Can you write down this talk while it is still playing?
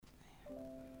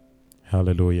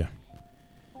Hallelujah.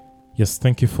 Yes,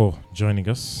 thank you for joining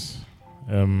us.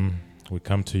 We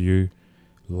come to you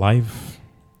live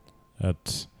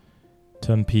at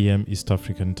 10 p.m. East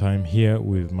African time here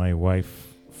with my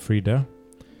wife, Frida.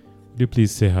 Would you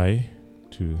please say hi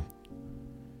to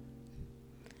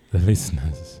the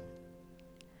listeners?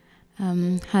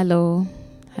 Hello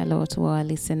to our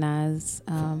listeners.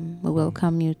 We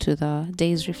welcome you to the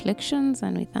day's reflections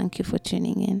and we thank you for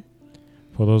tuning in.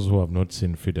 For those who have not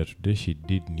seen Frida today, she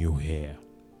did new hair.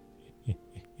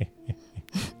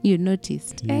 You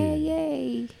noticed? Yeah. Hey,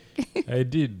 yay! I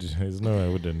did. There's no I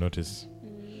wouldn't notice.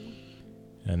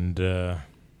 And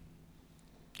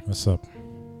what's up?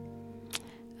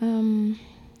 Nothing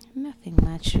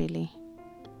much really.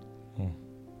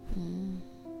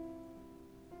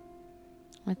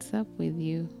 What's up with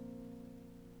you?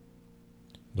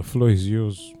 The floor is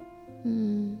yours.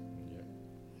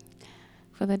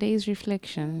 For the day's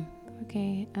reflection,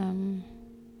 okay.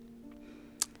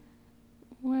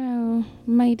 Well,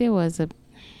 my day was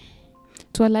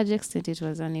to a large extent, it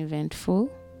was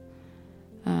uneventful.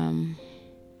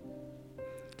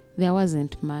 There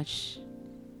wasn't much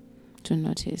to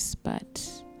notice,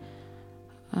 but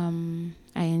I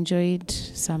enjoyed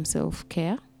some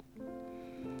self-care,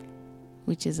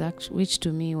 which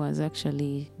to me was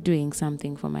actually doing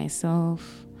something for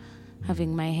myself,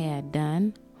 having my hair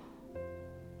done.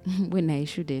 When I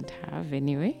shouldn't have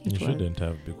anyway. You shouldn't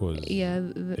have because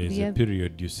there's a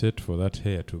period you set for that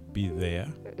hair to be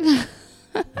there.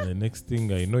 And the next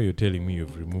thing I know, you're telling me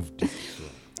you've removed it. So.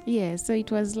 Yeah, so it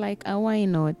was like, why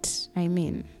not? I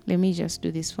mean, let me just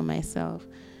do this for myself.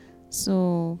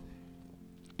 So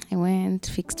I went,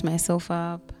 fixed myself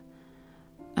up,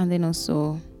 and then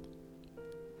also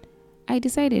I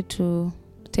decided to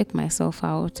take myself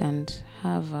out and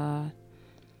have a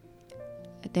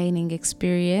dining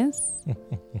experience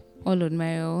all on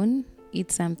my own,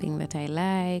 eat something that I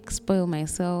like, spoil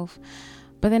myself.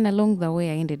 But then along the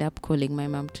way, I ended up calling my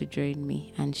mom to join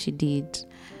me, and she did.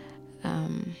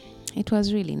 It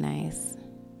was really nice.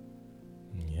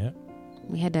 Yeah.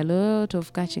 We had a lot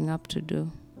of catching up to do.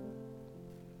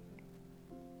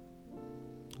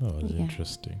 Oh, that's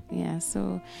interesting. Yeah,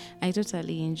 so I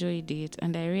totally enjoyed it,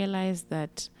 and I realized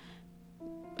that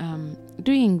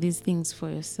doing these things for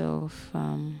yourself,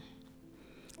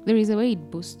 there is a way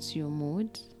it boosts your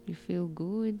mood. You feel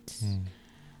good,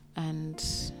 and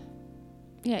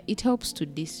it helps to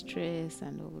de-stress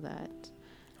and all that.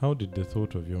 How did the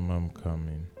thought of your mom come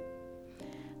in?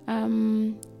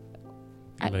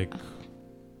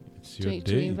 It's your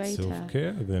day, it's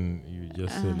self-care, then you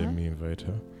just say, let me invite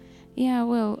her. Yeah,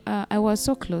 well, I was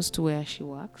so close to where she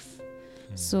works.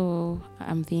 So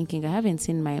I'm thinking, I haven't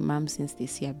seen my mom since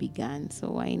this year began, so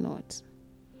why not?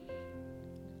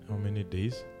 How many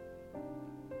days?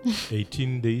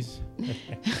 18 days?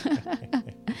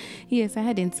 Yes, I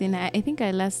hadn't seen her. I think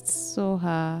I last saw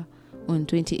her on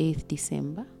 28th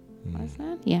December. Was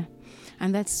that? Yeah.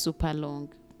 And that's super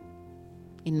long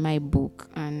in my book.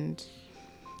 And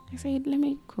I said, let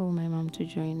me call my mom to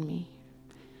join me.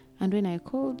 And when I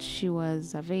called, she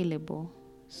was available.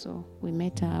 So we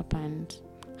met up and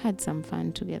had some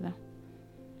fun together.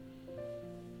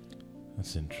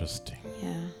 That's interesting.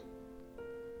 Yeah.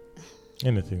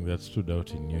 Anything that stood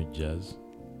out in your jazz?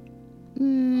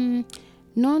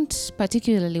 Not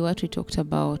particularly what we talked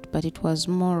about, but it was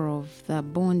more of the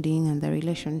bonding and the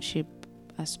relationship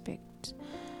aspect.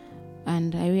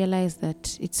 And I realized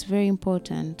that it's very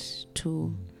important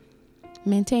to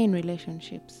maintain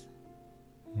relationships.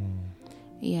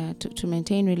 Yeah, to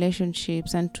maintain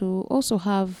relationships and to also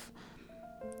have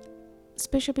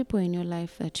special people in your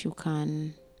life that you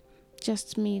can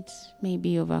just meet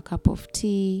maybe over a cup of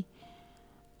tea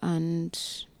and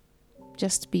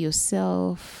just be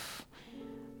yourself,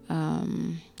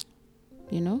 kind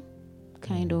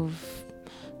of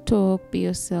talk, be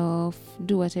yourself,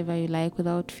 do whatever you like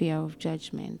without fear of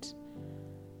judgment.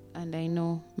 And I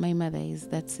know my mother is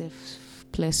that safe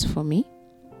place for me.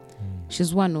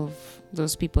 She's one of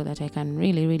those people that I can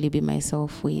really, really be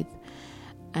myself with.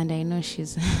 And I know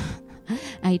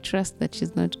I trust that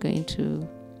she's not going to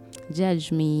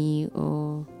judge me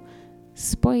or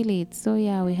spoil it. So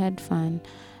yeah, we had fun.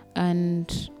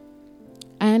 And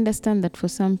I understand that for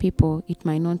some people, it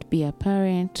might not be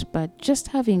apparent, but just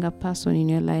having a person in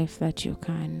your life that you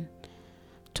can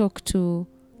talk to,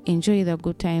 enjoy the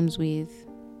good times with,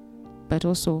 but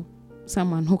also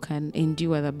someone who can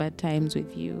endure the bad times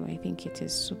with you, I think it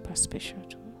is super special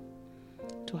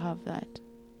to have that.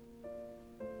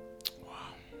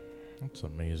 Wow, that's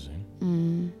amazing.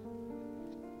 I'm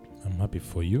happy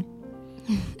for you.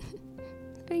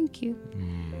 Thank you.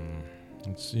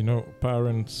 It's,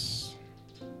 parents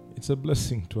it's a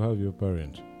blessing to have your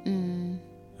parent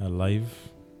alive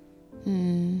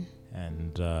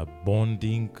and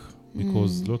bonding,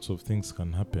 because lots of things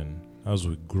can happen as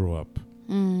we grow up.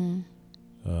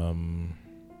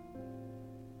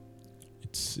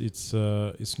 It's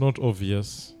not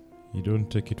obvious. You don't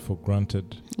take it for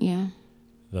granted. Yeah.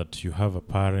 That you have a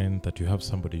parent, that you have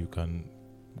somebody you can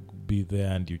be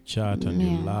there and you chat and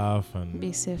you laugh and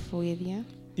be safe with, yeah.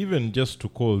 Even just to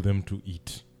call them to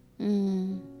eat.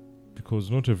 Because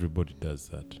not everybody does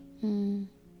that.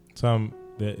 Some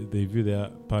they view their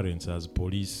parents as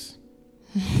police.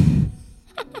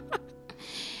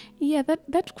 Yeah,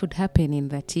 that could happen in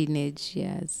the teenage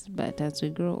years, but as we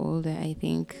grow older, I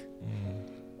think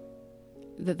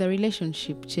that the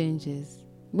relationship changes.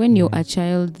 When you're a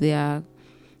child, they are,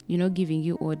 giving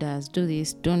you orders, do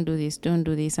this, don't do this, don't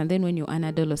do this. And then when you're an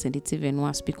adolescent, it's even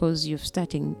worse, because you're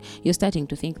starting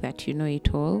to think that you know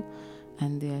it all,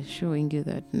 and they are showing you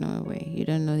that no way, you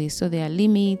don't know this. So there are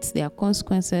limits, there are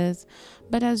consequences.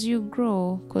 But as you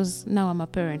grow, because now I'm a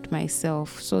parent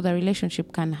myself, so the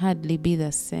relationship can hardly be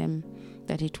the same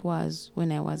that it was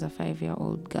when I was a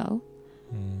 5-year-old girl.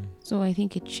 So I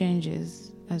think it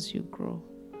changes as you grow.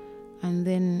 And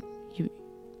then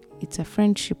it's a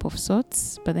friendship of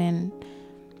sorts, but then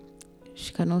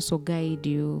she can also guide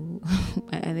you.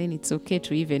 And then it's okay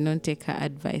to even not take her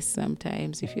advice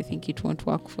sometimes if you think it won't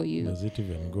work for you. Does it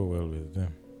even go well with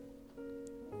them?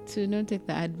 To not take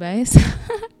the advice?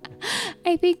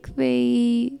 I think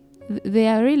they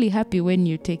are really happy when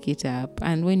you take it up,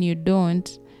 and when you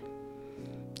don't,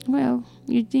 well,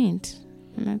 you didn't,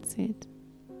 and that's it.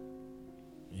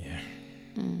 Yeah.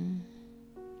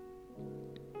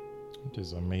 It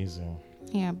is amazing.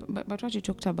 Yeah, but what you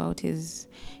talked about is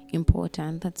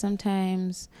important, that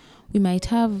sometimes we might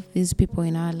have these people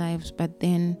in our lives, but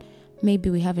then maybe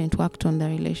we haven't worked on the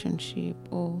relationship,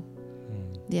 or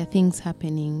there are things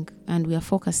happening and we are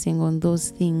focusing on those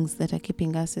things that are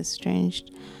keeping us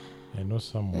estranged. I know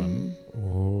someone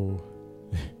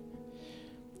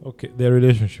okay, their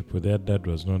relationship with their dad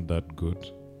was not that good.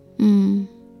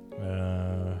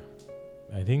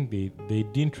 I think they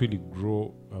didn't really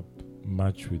grow up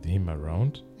much with him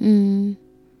around.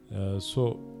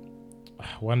 So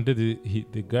one day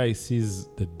the guy sees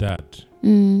the dad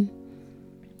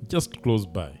just close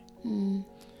by,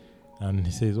 and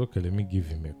he says, okay, let me give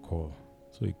him a call.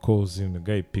 So he calls him, the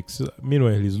guy picks.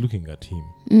 Meanwhile, he's looking at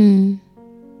him.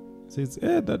 Says,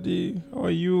 hey daddy, how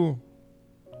are you?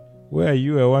 Where are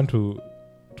you? I want to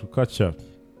catch up.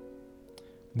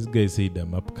 This guy said,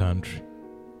 I'm up country.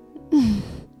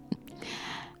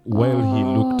 While he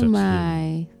looked at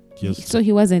him. So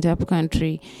he wasn't up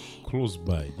country. Close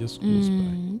by, just close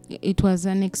by. It was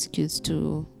an excuse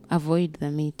to avoid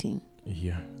the meeting.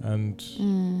 Yeah, and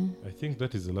I think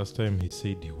that is the last time he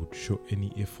said he would show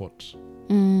any effort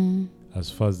as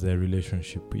far as their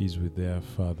relationship is with their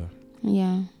father.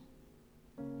 Yeah.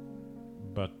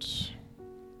 But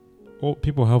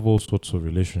people have all sorts of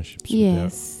relationships with their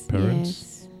parents.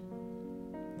 Yes.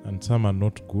 And some are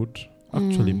not good.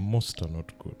 Actually, most are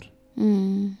not good.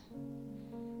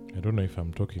 I don't know if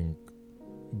I'm talking,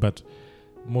 but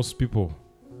most people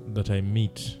that I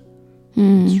meet,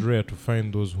 it's rare to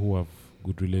find those who have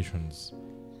good relations,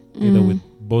 either with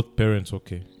both parents,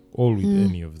 or with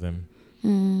any of them.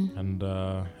 And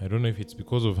I don't know if it's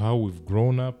because of how we've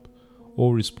grown up,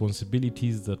 or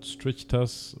responsibilities that stretched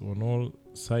us on all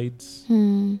sides,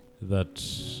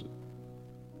 that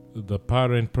the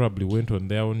parent probably went on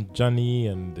their own journey,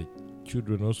 and the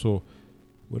children also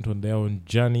went on their own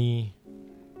journey,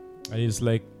 and it's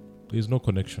like there's no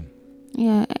connection.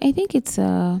 Yeah, I think it's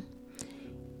a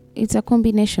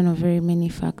combination of very many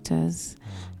factors,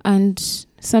 and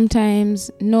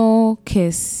sometimes no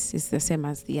case is the same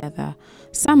as the other.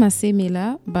 Some are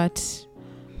similar, but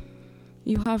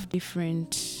you have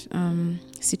different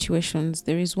situations.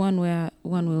 There is one where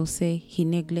one will say he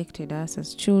neglected us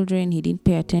as children, he didn't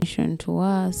pay attention to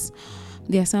us.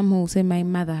 There are some who will say my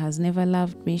mother has never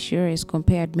loved me, she always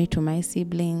compared me to my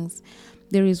siblings.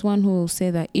 There is one who will say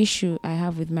the issue I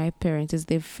have with my parents is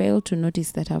they fail to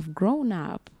notice that I've grown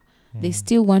up. They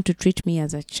still want to treat me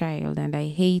as a child, and I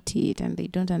hate it, and they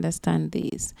don't understand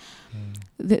this.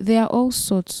 There are all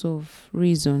sorts of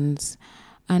reasons,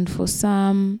 and for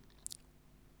some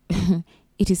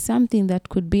it is something that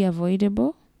could be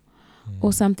avoidable,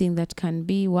 or something that can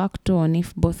be worked on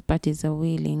if both parties are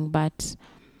willing, but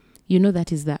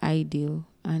that is the ideal,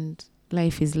 and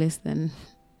life is less than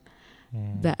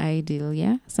the ideal.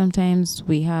 Yeah, sometimes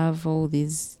we have all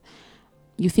these,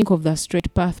 you think of the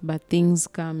straight path, but things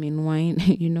come in wine.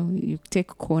 You take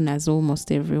corners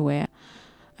almost everywhere,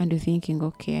 and you're thinking,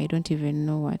 okay, I don't even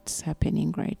know what's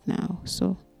happening right now.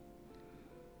 So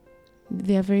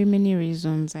there are very many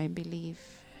reasons, I believe.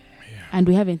 Yeah. And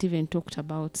we haven't even talked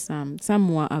about some.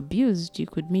 Some were abused. You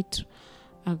could meet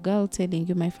a girl telling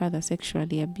you, my father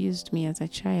sexually abused me as a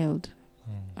child.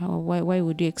 Why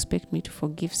would you expect me to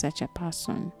forgive such a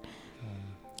person?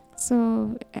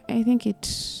 So I think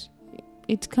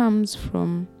it comes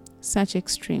from such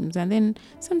extremes. And then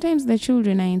sometimes the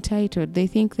children are entitled. They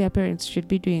think their parents should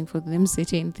be doing for them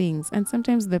certain things. And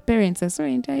sometimes the parents are so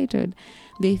entitled.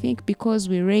 They think because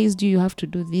we raised you, you have to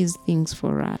do these things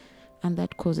for us. And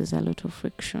that causes a lot of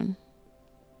friction.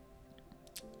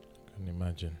 I can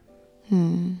imagine.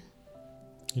 Hmm.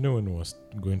 When we was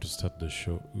going to start the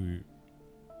show, you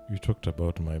talked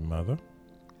about my mother.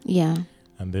 Yeah.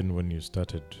 And then when you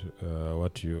started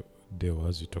you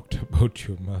talked about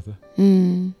your mother.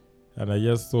 Mm. And I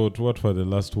just thought, what were the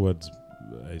last words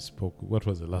I spoke? What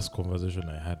was the last conversation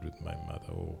I had with my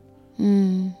mother?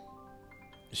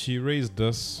 She raised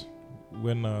us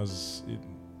when I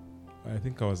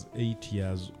think I was 8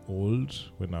 years old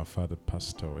when our father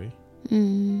passed away.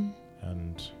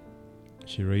 And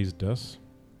she raised us.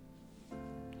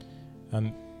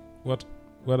 And what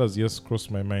has just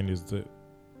crossed my mind is that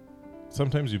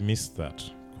sometimes you miss that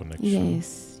connection.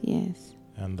 Yes.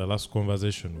 And the last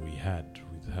conversation we had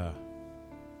with her,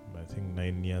 I think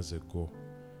 9 years ago,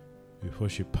 before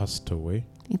she passed away.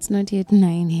 It's not yet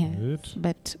 9 years, Is it?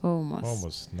 but almost.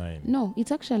 Almost 9. No,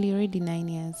 it's actually already 9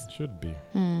 years. Should be.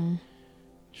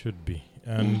 Should be.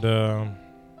 And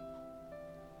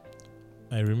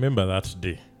I remember that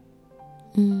day.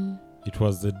 It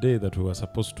was the day that we were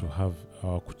supposed to have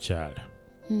our kuchala.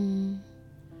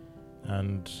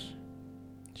 And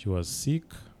she was sick.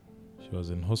 She was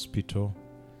in hospital.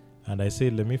 And I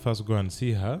said, let me first go and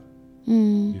see her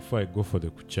before I go for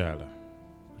the kuchala.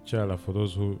 Kuchala, for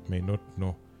those who may not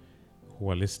know,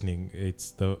 who are listening,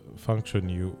 it's the function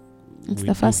It's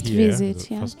the first visit,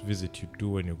 the first visit you do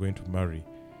when you're going to marry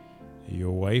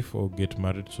your wife or get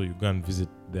married, so you go and visit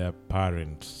their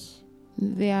parents.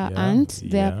 Their aunt,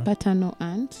 their paternal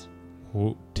aunt.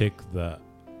 Who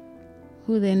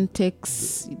then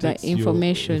takes the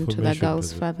information to the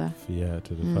girl's father. Yeah,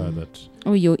 to the father.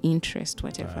 Or your interest,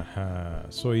 whatever.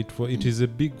 So it is a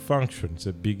big function. It's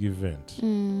a big event.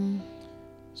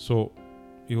 So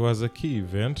it was a key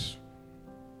event.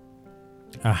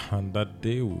 And that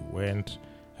day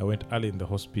I went early in the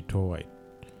hospital.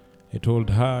 I told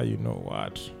her, you know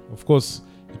what? Of course,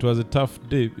 it was a tough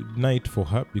night for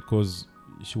her because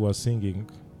she was singing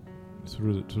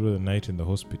through the night in the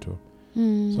hospital. So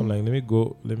I'm like, let me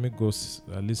go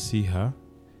at least see her.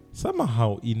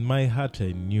 Somehow in my heart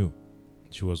I knew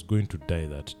she was going to die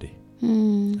that day.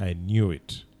 I knew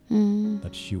it,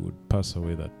 that she would pass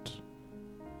away that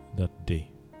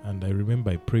day. And I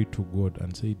remember I prayed to God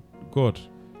and said, God,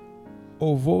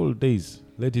 of all days,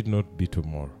 let it not be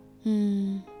tomorrow.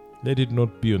 Let it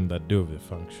not be on that day of the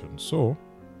function. So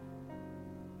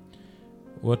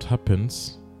what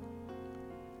happens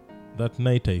that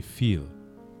night, I feel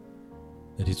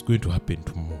that it's going to happen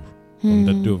tomorrow on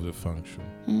that day of the function.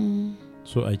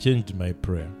 So I changed my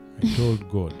prayer. I told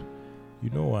God, you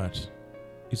know what?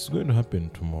 It's going to happen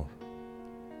tomorrow,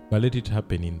 but let it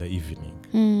happen in the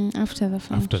evening. After the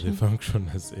function. After the function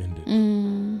has ended.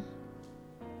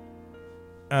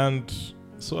 And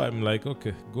so I'm like,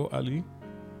 okay, go early.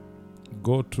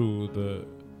 Go to the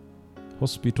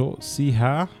hospital, see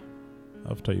her.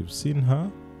 After you've seen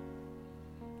her,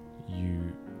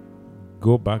 you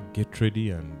go back, get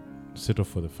ready, and set off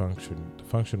for the function. The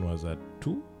function was at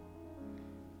 2?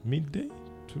 Midday?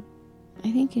 2?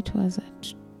 I think it was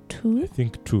at 2. I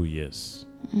think 2, yes.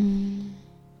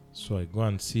 So I go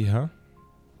and see her.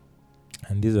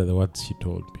 And these are the words she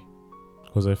told me.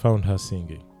 Because I found her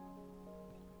singing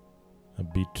a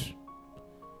bit.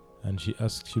 And she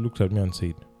looked at me and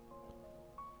said,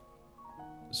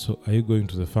 so are you going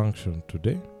to the function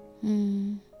today?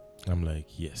 I'm like,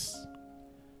 yes.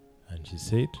 And she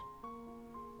said,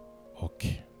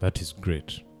 okay, that is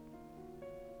great.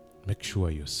 Make sure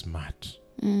you're smart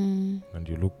and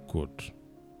you look good.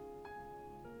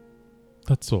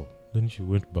 That's all. Then she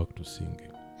went back to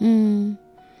singing.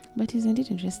 But isn't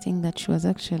it interesting that she was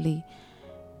actually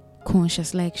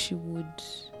conscious, like she would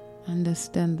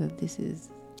understand that this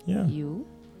is you?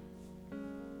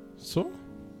 So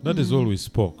that is all we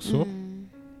spoke. So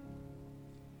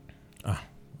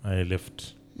I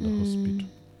left the hospital.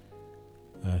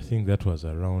 I think that was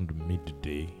around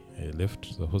midday. I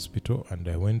left the hospital and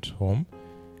I went home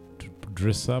to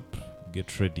dress up,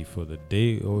 get ready for the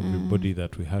day. Everybody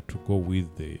that we had to go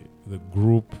with, the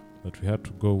group that we had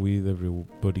to go with,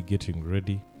 everybody getting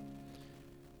ready.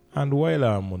 And while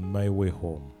I'm on my way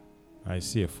home, I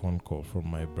see a phone call from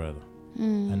my brother.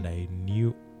 And I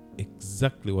knew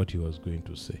exactly what he was going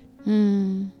to say.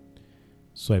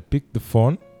 So I picked the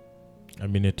phone.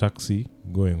 I'm in a taxi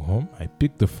going home. I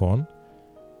picked the phone,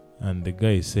 and the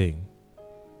guy is saying,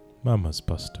 Mom has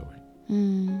passed away.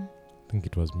 I think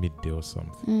it was midday or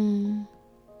something.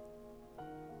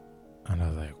 And I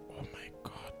was like, oh my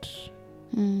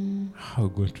God, how are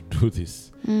we going to do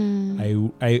this?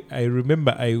 I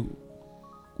remember I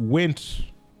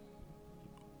went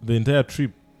the entire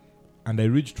trip, and I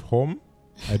reached home.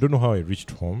 I don't know how I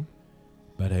reached home,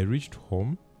 but I reached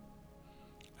home.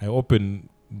 I opened,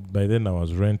 by then I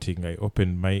was renting, I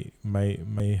opened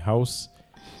my house.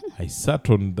 I sat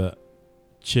on the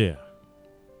chair.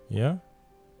 Yeah?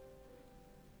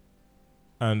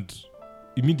 And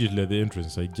immediately at the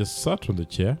entrance, I just sat on the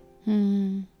chair.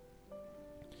 Then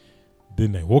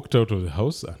I walked out of the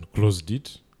house and closed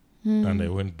it. And I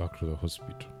went back to the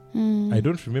hospital. I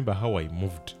don't remember how I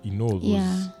moved in all those.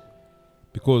 Yeah.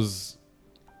 Because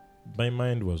my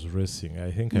mind was racing.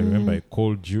 I think I remember I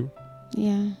called you.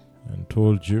 Yeah. And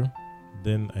told you.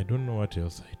 Then I don't know what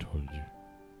else I told you.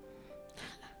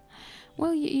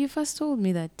 Well, you first told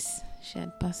me that she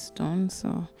had passed on,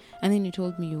 so, and then you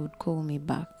told me you would call me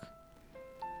back.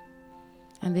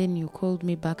 And then you called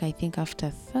me back, I think, after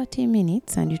 30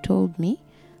 minutes, and you told me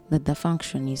that the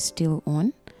function is still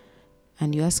on.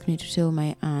 And you asked me to tell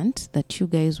my aunt that you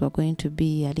guys were going to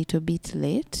be a little bit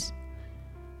late,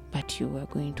 but you were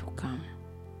going to come.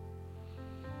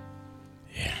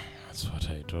 Yeah, that's what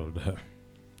I told her.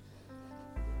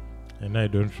 And I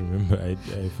don't remember.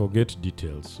 I forget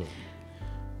details. So,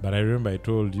 but I remember I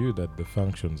told you that the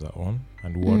functions are on,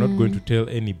 and we are not going to tell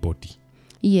anybody.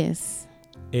 Yes.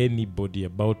 Anybody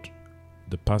about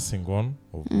the passing on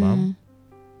of Mom.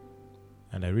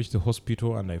 And I reached the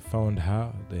hospital and I found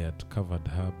her. They had covered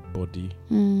her body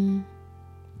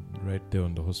right there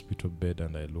on the hospital bed,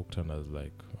 and I looked and I was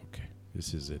like, okay,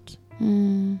 this is it.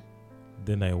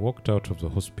 Then I walked out of the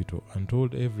hospital and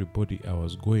told everybody I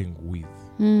was going with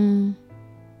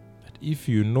that if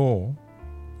you know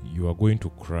you are going to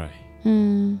cry,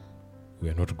 we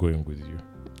are not going with you.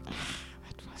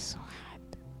 That was so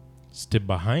hard. Stay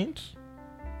behind.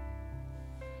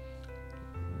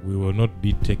 We will not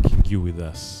be taking you with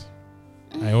us.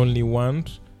 I only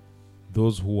want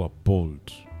those who are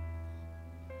bold.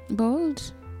 Bold?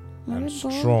 And Very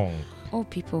bold? strong. Or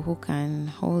people who can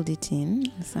hold it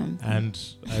in or something. And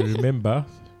I remember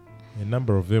a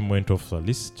number of them went off the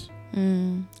list.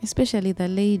 Especially the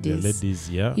ladies. The ladies,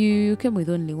 yeah. You came with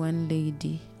only one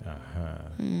lady.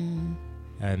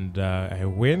 And I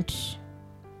went.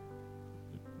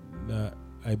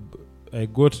 I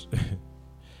got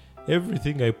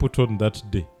everything I put on that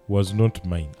day was not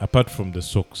mine, apart from the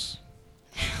socks.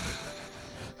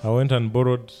 I went and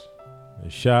borrowed a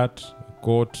shirt, a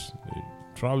coat,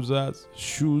 trousers,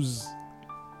 shoes.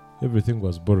 Everything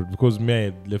was borrowed because me, I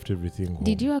had left everything home.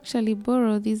 Did you actually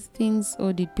borrow these things,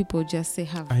 or did people just say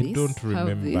have I this? don't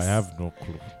remember. I have no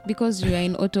clue. Because you are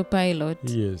in autopilot.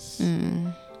 Yes.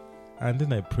 And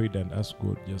then I prayed and asked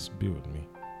God, just be with me.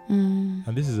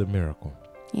 And this is a miracle.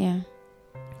 Yeah.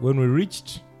 When we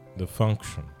reached the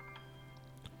function,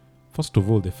 first of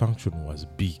all, the function was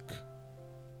big.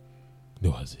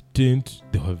 There was a tent.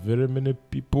 There were very many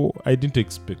people. I didn't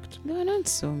expect. There were not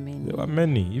so many. There were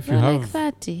many. If There you were have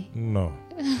like 30. no,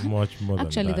 much more than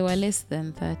Actually, that. there were less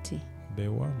than 30.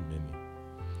 There were many,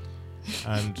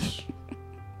 and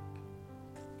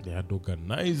they had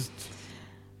organized.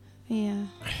 Yeah.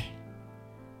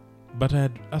 But I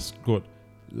had asked God,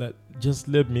 just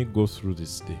let me go through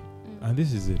this day, and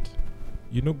this is it.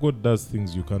 You know, God does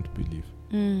things you can't believe.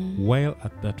 While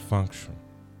at that function,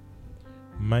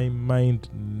 my mind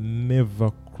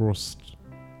never crossed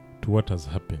to what has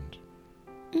happened.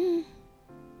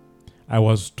 I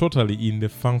was totally in the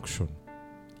function,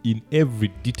 in every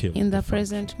detail. In of the function.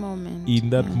 present moment. In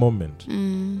that moment.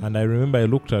 Mm. And I remember I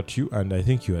looked at you and I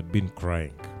think you had been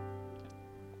crying.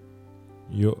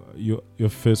 Your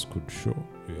face could show,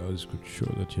 your eyes could show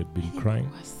that you had been crying.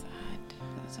 It was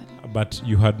sad. But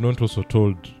you had not also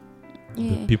told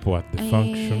the people at the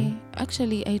function.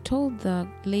 Actually, I told the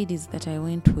ladies that I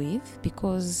went with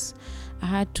because I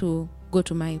had to go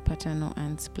to my paternal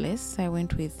aunt's place. I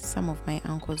went with some of my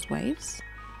uncle's wives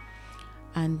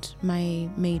and my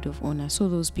maid of honor. So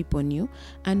those people knew.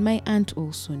 And my aunt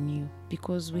also knew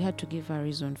because we had to give a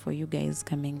reason for you guys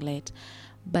coming late.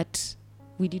 But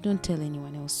we didn't tell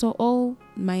anyone else. So all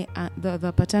my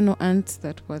the paternal aunts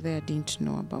that were there didn't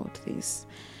know about this.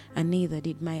 And neither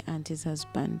did my auntie's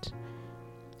husband.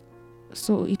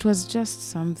 So it was just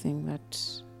something that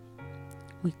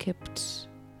we kept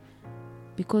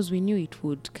because we knew it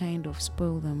would kind of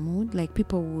spoil the mood. Like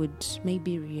people would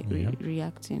maybe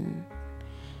react in,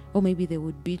 or maybe they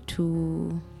would be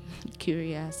too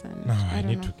curious. And Now I don't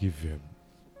need know. to give you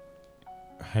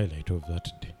a highlight of that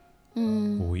day.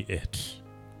 We ate.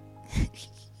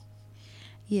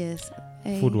 Yes.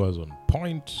 Food was on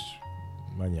point.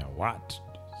 Manya what?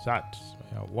 That.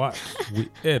 Manya what? We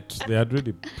ate. They had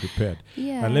already prepared.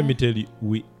 Yeah. And let me tell you,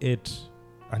 we ate.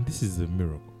 And this is the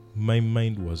miracle. My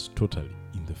mind was totally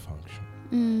in the function.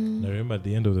 And I remember at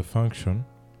the end of the function,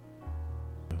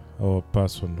 our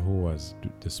person who was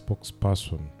the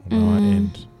spokesperson on our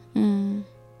end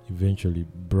eventually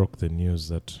broke the news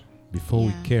that before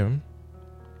we came,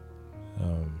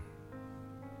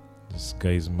 this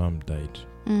guy's mom died.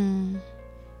 And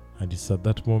it's at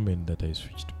that moment that I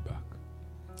switched back.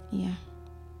 Yeah.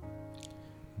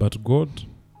 But God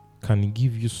can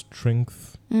give you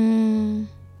strength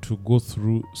to go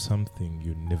through something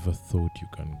you never thought you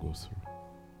can go through.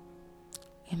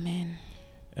 Amen.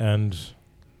 And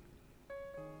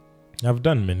I've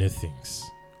done many things.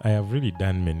 I have really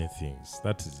done many things.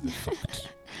 That is the fact.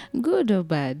 Good or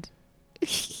bad?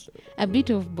 A bit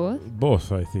of both.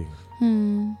 Both, I think.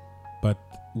 But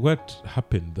what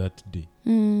happened that day?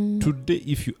 Today,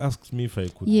 if you asked me if I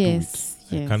could do it,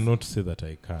 I cannot say that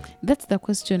I can. That's the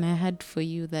question I had for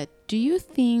you. That do you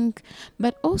think,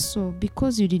 but also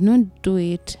because you did not do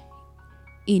it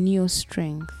in your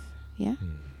strength,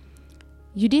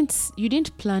 you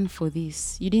didn't plan for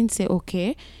this. You didn't say,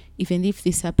 okay, even if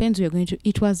this happens, we are going to.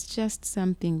 It was just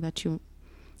something that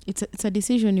it's a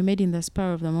decision you made in the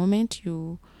spur of the moment.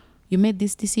 You made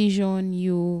this decision.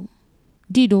 You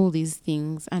did all these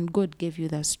things, and God gave you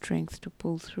the strength to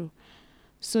pull through.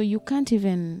 So you can't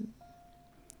even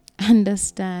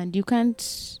understand. You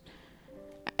can't.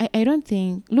 I don't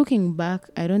think, looking back,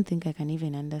 I don't think I can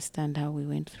even understand how we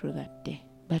went through that day,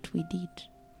 but we did.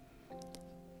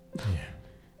 Yeah.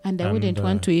 And I wouldn't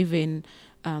want to even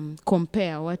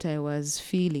compare what I was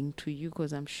feeling to you,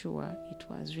 because I'm sure it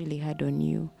was really hard on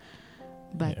you.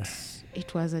 But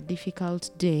it was a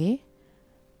difficult day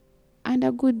and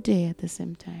a good day at the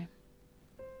same time.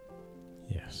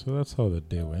 Yeah, so that's how the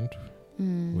day went.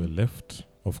 We left.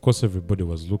 Of course, everybody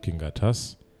was looking at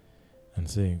us and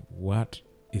saying, what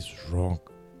is wrong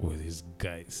with these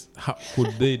guys? How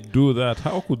could they do that?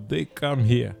 How could they come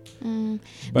here?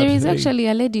 But there is actually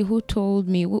a lady who told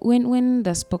me, when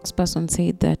the spokesperson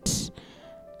said that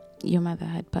your mother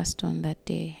had passed on that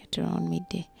day at around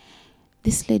midday,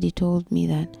 this lady told me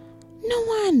that, no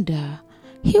wonder,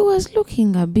 he was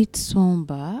looking a bit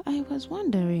somber. I was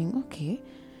wondering, okay,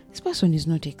 this person is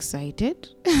not excited.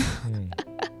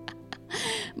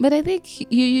 But I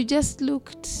think you just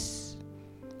looked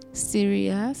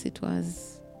serious.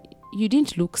 You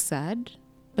didn't look sad,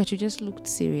 but you just looked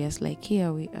serious, like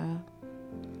here we are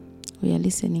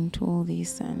listening to all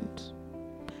this.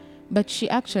 But she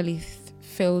actually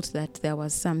felt that there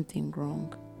was something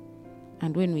wrong.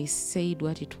 And when we said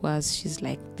what it was, she's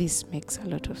like, this makes a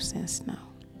lot of sense now.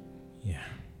 Yeah.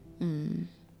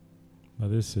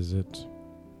 But this is it.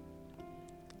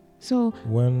 So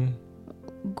when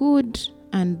good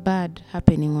and bad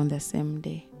happening on the same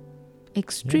day.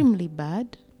 Extremely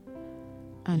bad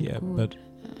and good. But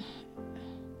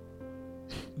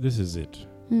this is it.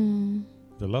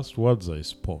 The last words I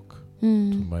spoke to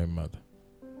my mother,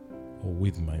 or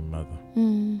with my mother,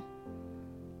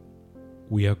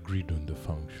 we agreed on the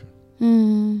function.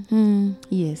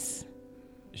 Yes.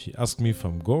 She asked me if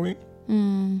I'm going.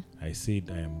 I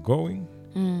said I am going.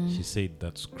 She said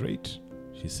that's great.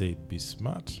 She said be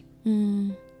smart.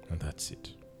 And that's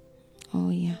it. Oh,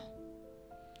 yeah.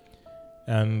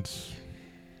 And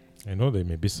I know there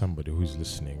may be somebody who's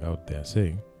listening out there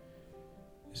saying,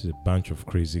 this is a bunch of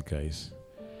crazy guys.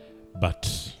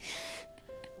 But,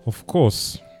 of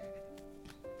course,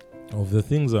 of the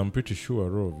things I'm pretty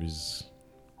sure of is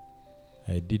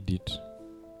I did it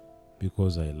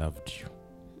because I loved you.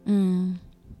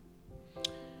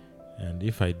 And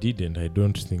if I didn't, I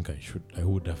don't think I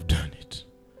would have done it.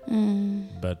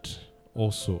 But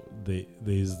also, there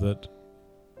is that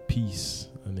peace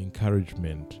and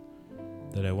encouragement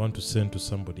that I want to send to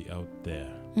somebody out there,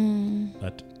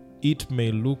 that it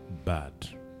may look bad.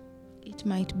 It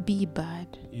might be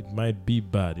bad. It might be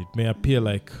bad. It may appear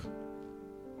like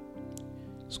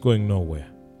it's going nowhere.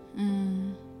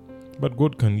 But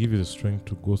God can give you the strength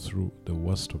to go through the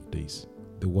worst of days,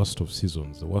 the worst of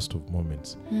seasons, the worst of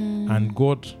moments. And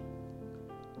God,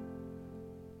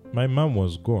 my mom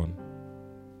was gone,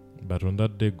 but on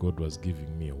that day, God was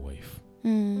giving me a wife.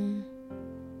 And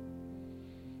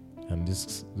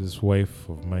this wife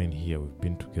of mine here, we've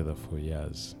been together for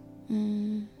years.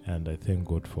 And I thank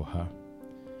God for her.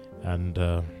 And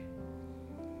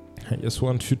I just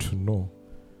want you to know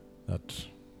that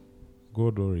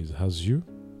God always has you.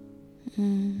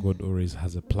 God always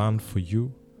has a plan for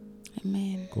you.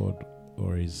 Amen. God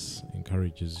always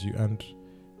encourages you. And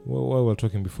while we were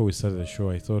talking before we started the show,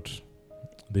 I thought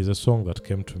there's a song that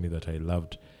came to me that I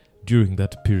loved during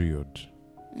that period.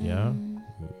 Yeah.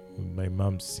 My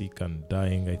mom's sick and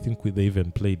dying. I think they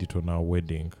even played it on our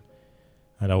wedding.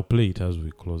 And I'll play it as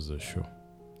we close the show.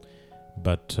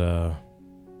 But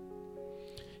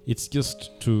it's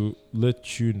just to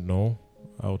let you know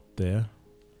out there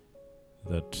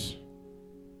that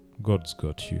God's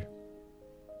got you.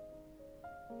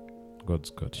 God's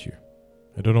got you.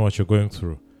 I don't know what you're going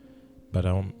through, but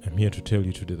I'm here to tell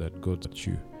you today that God's got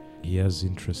you. He has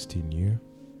interest in you,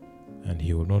 and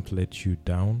He will not let you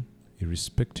down,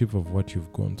 irrespective of what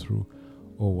you've gone through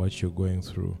or what you're going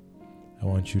through. I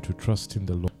want you to trust in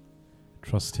the Lord,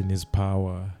 trust in His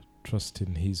power, trust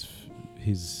in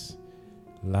His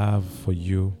love for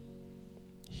you.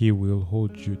 He will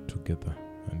hold you together,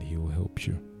 and He will help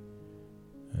you,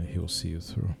 and He will see you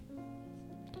through.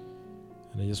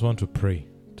 And I just want to pray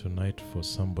tonight for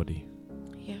somebody.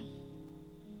 Yeah.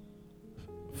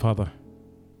 Father,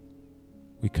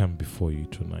 we come before you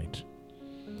tonight.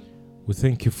 We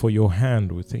thank you for your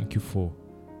hand. We thank you for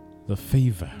the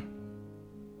favor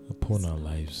upon our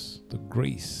lives, the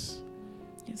grace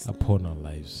upon our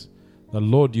lives. The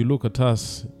Lord, you look at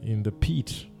us in the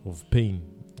pit of pain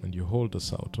and you hold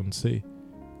us out and say,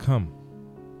 come,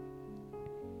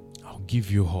 I'll give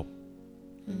you hope.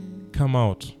 Come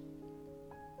out,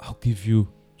 I'll give you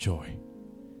joy.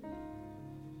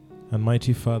 And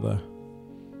mighty Father,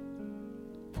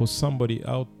 for somebody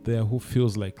out there who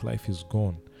feels like life is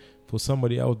gone, for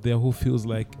somebody out there who feels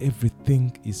like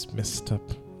everything is messed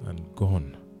up and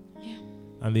gone,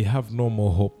 and they have no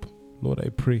more hope, Lord, I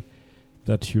pray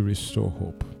that you restore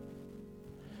hope.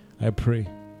 I pray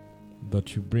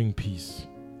that you bring peace,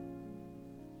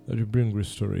 that you bring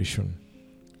restoration,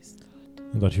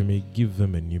 and that you may give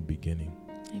them a new beginning.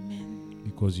 Amen.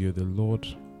 Because you're the Lord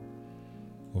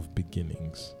of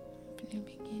beginnings.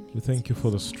 We thank you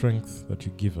for the strength that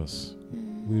you give us.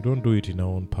 We don't do it in our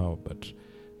own power, but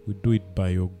we do it by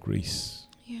your grace,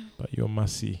 by your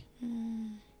mercy.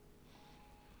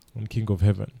 And King of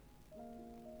Heaven,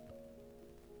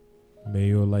 may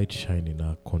your light shine in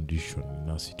our condition, in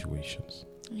our situations.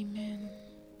 Amen.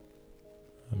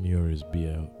 And may yours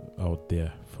be out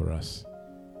there for us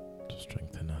to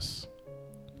strengthen us.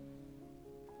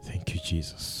 Thank you,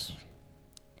 Jesus.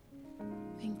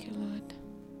 Thank you, Lord.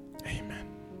 Amen.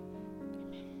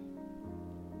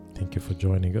 Thank you for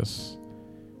joining us.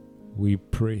 We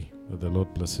pray that the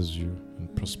Lord blesses you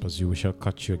and prospers you. We shall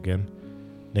catch you again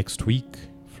next week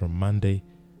from Monday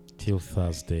till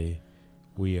Thursday.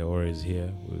 We are always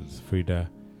here with Frida,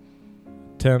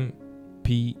 10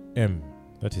 p.m.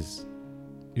 That is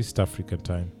East African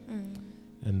time.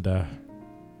 And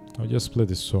I'll just play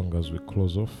this song as we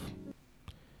close off.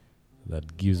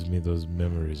 That gives me those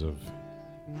memories of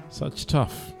such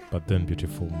tough but then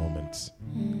beautiful moments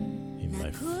in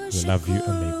life. We love you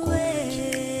and may God bless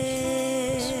you.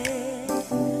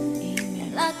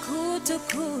 La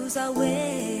kutukuza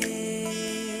we